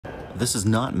This is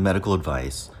not medical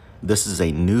advice. This is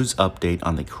a news update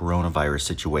on the coronavirus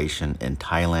situation in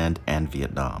Thailand and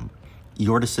Vietnam.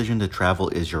 Your decision to travel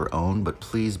is your own, but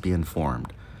please be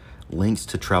informed. Links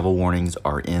to travel warnings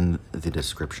are in the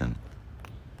description.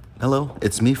 Hello,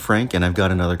 it's me, Frank, and I've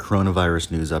got another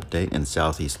coronavirus news update in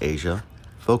Southeast Asia,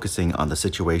 focusing on the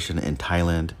situation in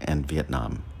Thailand and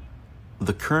Vietnam.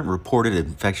 The current reported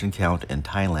infection count in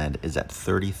Thailand is at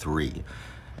 33,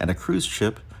 and a cruise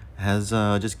ship has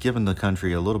just given the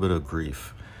country a little bit of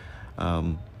grief.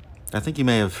 I think you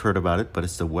may have heard about it, but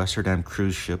it's the Westerdam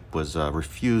cruise ship was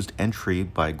refused entry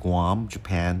by Guam,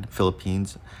 Japan,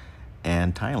 Philippines,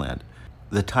 and Thailand.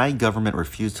 The Thai government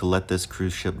refused to let this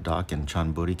cruise ship dock in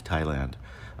Chonburi, Thailand,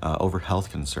 over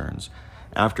health concerns,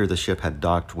 after the ship had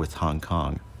docked with Hong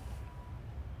Kong.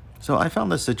 So I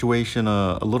found this situation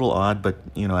a little odd, but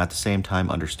at the same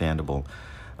time understandable.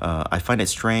 I find it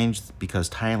strange because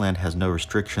Thailand has no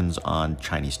restrictions on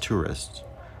Chinese tourists.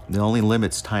 The only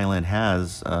limits Thailand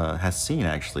has seen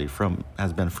actually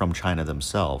has been from China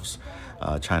themselves.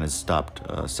 China's stopped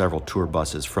several tour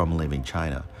buses from leaving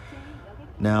China.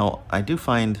 Now, I do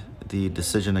find the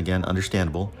decision again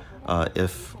understandable.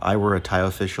 If I were a Thai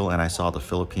official and I saw the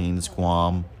Philippines,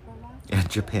 Guam, and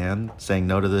Japan saying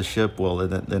no to this ship, well,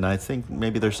 then I think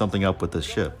maybe there's something up with this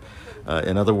ship.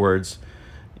 In other words,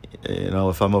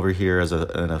 if I'm over here as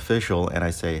an official and I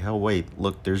say, oh, wait,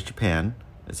 look, there's Japan.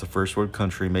 It's a first world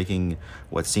country making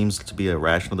what seems to be a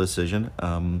rational decision.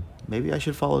 Maybe I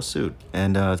should follow suit.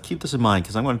 And keep this in mind,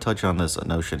 because I'm going to touch on this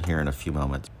notion here in a few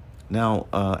moments. Now,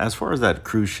 as far as that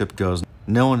cruise ship goes,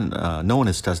 no one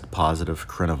has tested positive for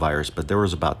coronavirus, but there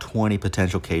was about 20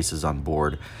 potential cases on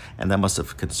board, and that must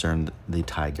have concerned the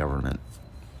Thai government.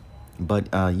 But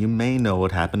you may know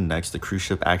what happened next. The cruise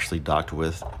ship actually docked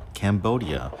with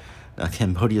Cambodia.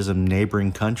 Cambodia is a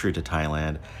neighboring country to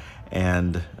Thailand,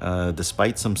 and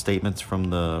despite some statements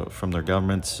from their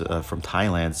governments from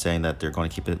Thailand saying that they're going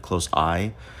to keep a close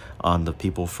eye on the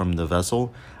people from the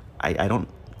vessel, I don't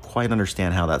quite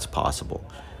understand how that's possible.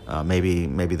 Maybe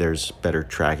there's better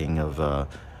tracking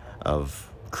of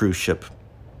cruise ship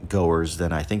goers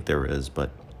than I think there is,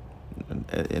 but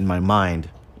in my mind,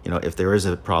 if there is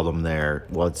a problem there,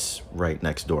 what's right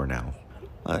next door now?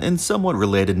 In somewhat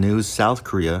related news, South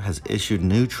Korea has issued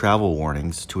new travel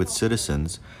warnings to its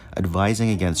citizens, advising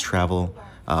against travel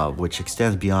which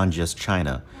extends beyond just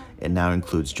China. It now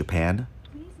includes Japan,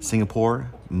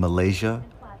 Singapore, Malaysia,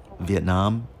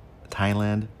 Vietnam,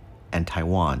 Thailand, and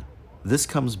Taiwan. This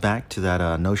comes back to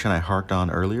that notion I harked on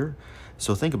earlier.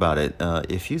 So think about it.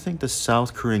 If you think the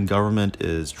South Korean government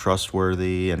is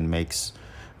trustworthy and makes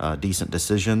decent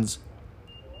decisions,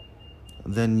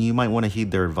 then you might want to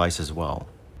heed their advice as well.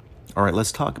 All right,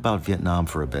 let's talk about Vietnam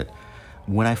for a bit.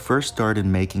 When I first started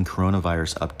making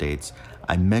coronavirus updates,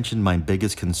 I mentioned my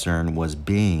biggest concern was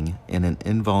being in an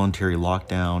involuntary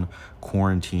lockdown,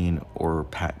 quarantine, or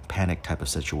panic type of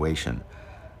situation.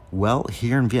 Well,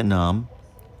 here in Vietnam,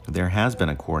 there has been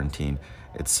a quarantine.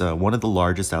 It's one of the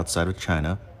largest outside of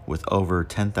China, with over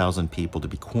 10,000 people to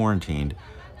be quarantined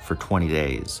for 20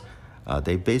 days.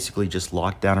 They basically just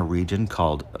locked down a region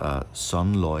called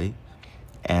Son Loi,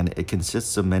 and it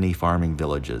consists of many farming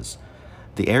villages.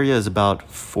 The area is about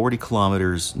 40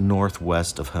 kilometers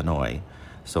northwest of Hanoi,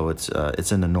 so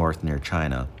it's in the north near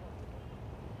China.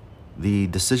 The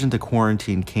decision to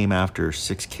quarantine came after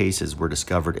 6 cases were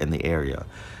discovered in the area,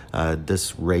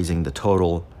 this raising the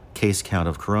total case count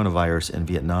of coronavirus in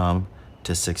Vietnam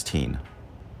to 16.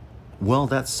 Well,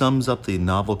 that sums up the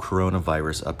novel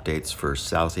coronavirus updates for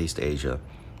Southeast Asia.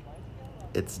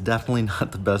 It's definitely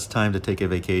not the best time to take a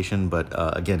vacation, but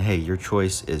again, hey, your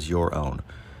choice is your own.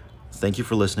 Thank you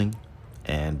for listening,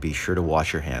 and be sure to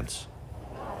wash your hands.